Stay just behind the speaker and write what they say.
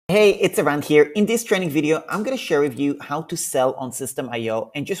Hey, it's Arand here. In this training video, I'm going to share with you how to sell on System.io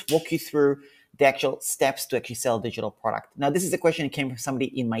and just walk you through the actual steps to actually sell a digital product. Now, this is a question that came from somebody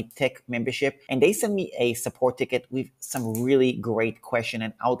in my tech membership, and they sent me a support ticket with some really great question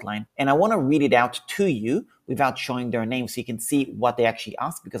and outline. And I want to read it out to you without showing their name so you can see what they actually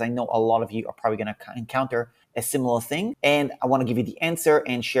asked, because I know a lot of you are probably going to encounter a similar thing, and I want to give you the answer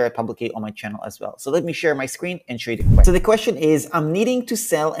and share it publicly on my channel as well. So let me share my screen and show you the question. So the question is, I'm needing to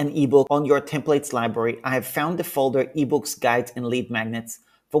sell an ebook on your templates library. I have found the folder ebooks, guides, and lead magnets.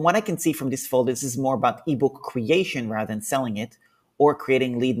 From what I can see from this folder, this is more about ebook creation rather than selling it or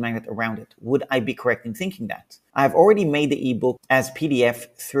creating lead magnet around it. Would I be correct in thinking that? I've already made the ebook as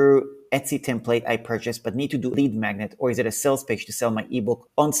PDF through Etsy template I purchased, but need to do lead magnet, or is it a sales page to sell my ebook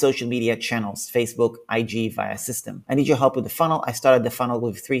on social media channels, Facebook, IG, via system? I need your help with the funnel. I started the funnel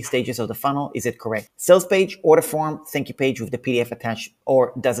with 3 stages of the funnel. Is it correct? Sales page, order form, thank you page with the PDF attached,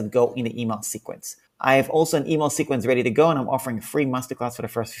 or does it go in the email sequence? I have also an email sequence ready to go, and I'm offering a free masterclass for the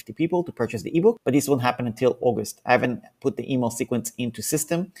first 50 people to purchase the ebook, but this won't happen until August. I haven't put the email sequence into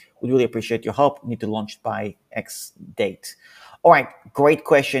system. Would really appreciate your help. Need to launch by X date. All right, great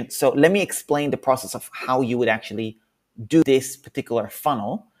question. So let me explain the process of how you would actually do this particular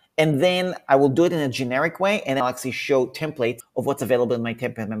funnel. And then I will do it in a generic way, and I'll actually show templates of what's available in my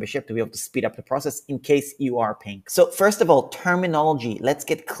template membership to be able to speed up the process in case you are paying. So first of all, terminology. Let's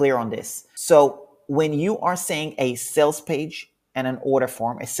get clear on this. So when you are saying a sales page and an order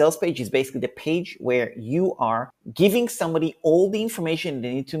form, a sales page is basically the page where you are giving somebody all the information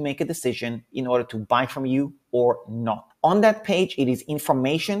they need to make a decision in order to buy from you or not. On that page, it is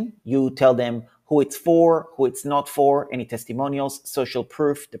information. You tell them who it's for, who it's not for, any testimonials, social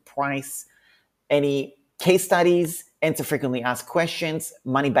proof, the price, any case studies, answer frequently asked questions,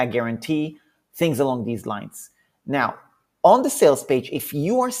 money back guarantee, things along these lines. Now, on the sales page, if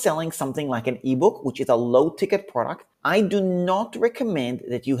you are selling something like an ebook, which is a low ticket product, I do not recommend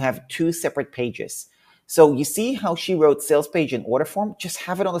that you have 2 separate pages. So you see how she wrote sales page and order form? Just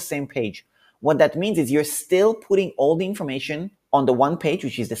have it on the same page. What that means is you're still putting all the information on the one page,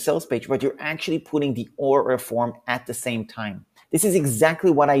 which is the sales page, but you're actually putting the order form at the same time. This is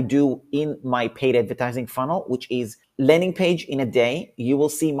exactly what I do in my paid advertising funnel, which is landing page in a day. You will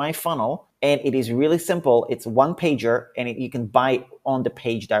see my funnel, and it is really simple. It's one pager, and you can buy on the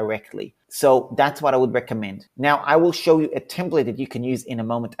page directly. So that's what I would recommend. Now, I will show you a template that you can use in a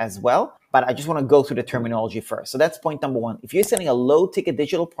moment as well, but I just want to go through the terminology first. So that's point number 1. If you're selling a low ticket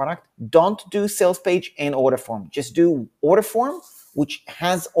digital product, don't do sales page and order form. Just do order form, which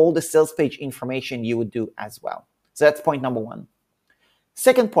has all the sales page information you would do as well. So that's point number 1.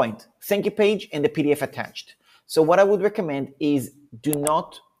 Second point, thank you page and the PDF attached. So what I would recommend is do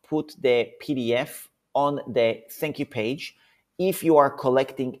not put the PDF on the thank you page if you are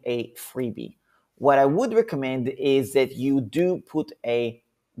collecting a freebie. What I would recommend is that you do put the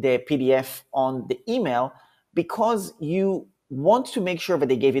PDF on the email, because you want to make sure that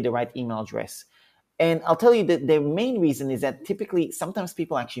they gave you the right email address. And I'll tell you that the main reason is that typically sometimes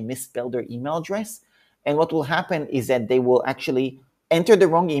people actually misspell their email address. And what will happen is that they will actually enter the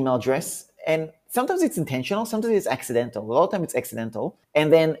wrong email address, and sometimes it's intentional, sometimes it's accidental. A lot of times it's accidental.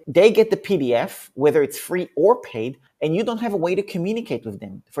 And then they get the PDF, whether it's free or paid, and you don't have a way to communicate with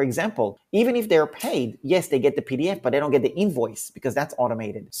them. For example, even if they're paid, yes, they get the PDF, but they don't get the invoice because that's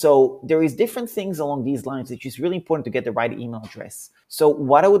automated. So there is different things along these lines, which is really important to get the right email address. So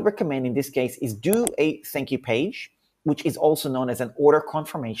what I would recommend in this case is do a thank you page, which is also known as an order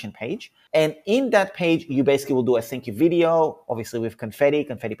confirmation page. And in that page, you basically will do a thank you video, obviously with confetti,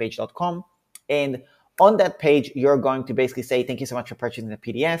 confettipage.com. And on that page, you're going to basically say, thank you so much for purchasing the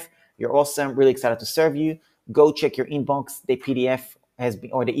PDF. You're awesome. Really excited to serve you. Go check your inbox. The PDF has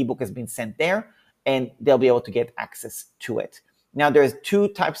been, or the ebook has been sent there, and they'll be able to get access to it. Now, there's 2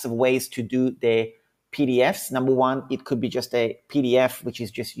 types of ways to do the PDFs. Number 1, it could be just a PDF, which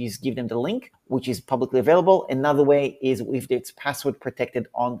is just you just give them the link, which is publicly available. Another way is if it's password protected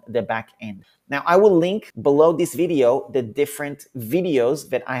on the back end. Now, I will link below this video the different videos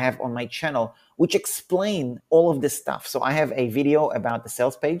that I have on my channel, which explain all of this stuff. So I have a video about the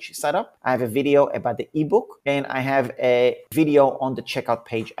sales page setup. I have a video about the ebook, and I have a video on the checkout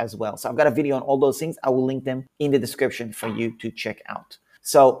page as well. So I've got a video on all those things. I will link them in the description for you to check out.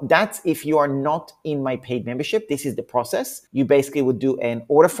 So that's if you are not in my paid membership. This is the process. You basically would do an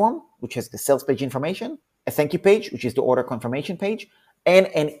order form, which has the sales page information, a thank you page, which is the order confirmation page, and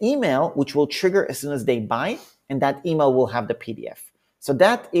an email, which will trigger as soon as they buy, and that email will have the PDF. So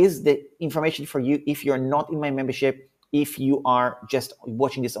that is the information for you if you're not in my membership, if you are just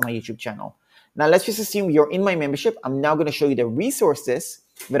watching this on my YouTube channel. Now, let's just assume you're in my membership. I'm now going to show you the resources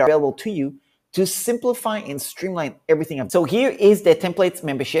that are available to you to simplify and streamline everything. So here is the templates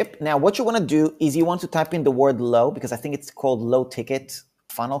membership. Now, what you want to do is you want to type in the word low, because I think it's called low ticket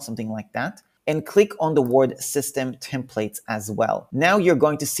funnel, something like that, and click on the word system templates as well. Now you're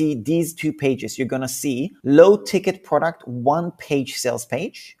going to see these two pages. You're going to see low ticket product, 1-page sales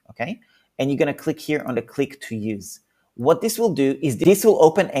page, okay? And you're going to click here on the click to use. What this will do is this will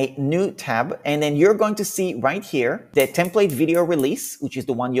open a new tab, and then you're going to see right here the template video release, which is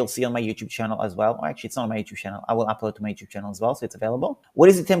the one you'll see on my YouTube channel as well. Or actually, it's not on my YouTube channel. I will upload to my YouTube channel as well, so it's available. What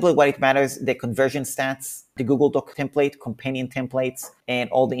is the template? Why it matters? The conversion stats, the Google Doc template, companion templates, and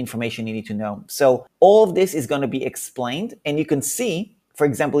all the information you need to know. So all of this is going to be explained, and you can see, for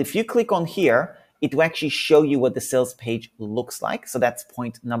example, if you click on here, it will actually show you what the sales page looks like. So that's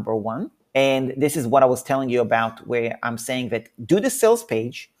point number one. And this is what I was telling you about, where I'm saying that do the sales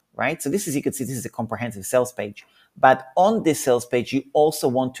page, right? So this is, you can see this is a comprehensive sales page. But on this sales page, you also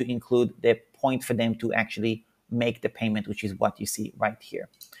want to include the point for them to actually make the payment, which is what you see right here.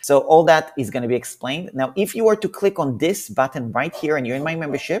 So all that is going to be explained. Now, if you were to click on this button right here and you're in my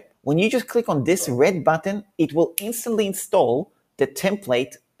membership, when you just click on this red button, it will instantly install the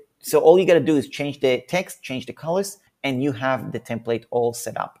template. So all you got to do is change the text, change the colors, and you have the template all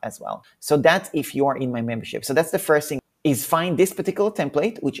set up as well. So that's if you are in my membership. So that's the first thing, is find this particular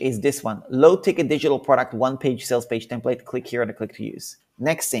template, which is this one, low ticket digital product, 1-page sales page template. Click here to click to use.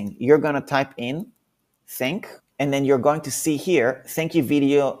 Next thing, you're going to type in thank, and then you're going to see here, thank you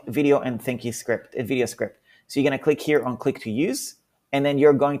video and thank you script, video script. So you're going to click here on click to use, and then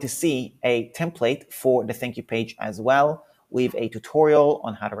you're going to see a template for the thank you page as well, with a tutorial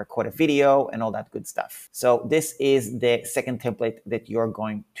on how to record a video and all that good stuff. So this is the second template that you're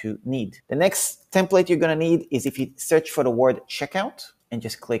going to need. The next template you're going to need is if you search for the word checkout and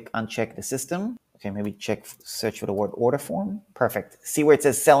just click uncheck the system. Okay, maybe search for the word order form. Perfect. See where it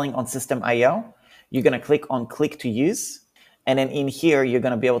says selling on system IO? You're going to click on click to use. And then in here, you're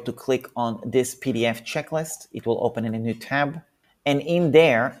going to be able to click on this PDF checklist. It will open in a new tab. And in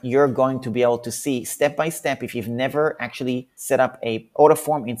there, you're going to be able to see step by step, if you've never actually set up a order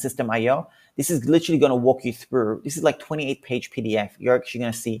form in System IO, this is literally going to walk you through. This is like 28-page PDF. You're actually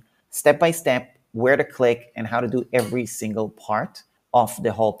going to see step by step where to click and how to do every single part of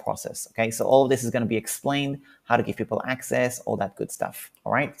the whole process. Okay, so all of this is going to be explained, how to give people access, all that good stuff.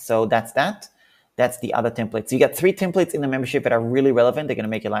 All right, so that's that. That's the other templates. So you got 3 templates in the membership that are really relevant. They're going to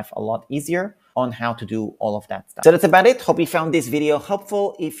make your life a lot easier on how to do all of that stuff. So that's about it. Hope you found this video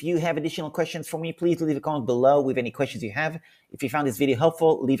helpful. If you have additional questions for me, please leave a comment below with any questions you have. If you found this video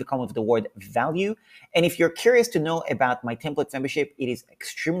helpful, leave a comment with the word value. And if you're curious to know about my templates membership, it is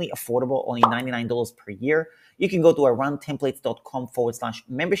extremely affordable, only $99 per year. You can go to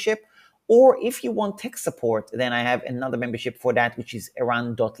arantemplates.com/membership. Or if you want tech support, then I have another membership for that, which is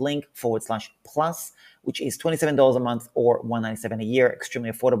aran.link/plus, which is $27 a month or $197 a year, extremely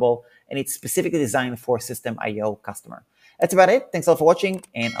affordable. And it's specifically designed for System IO customer. That's about it. Thanks all for watching,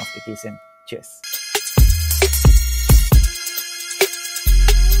 and I'll speak to you soon. Cheers.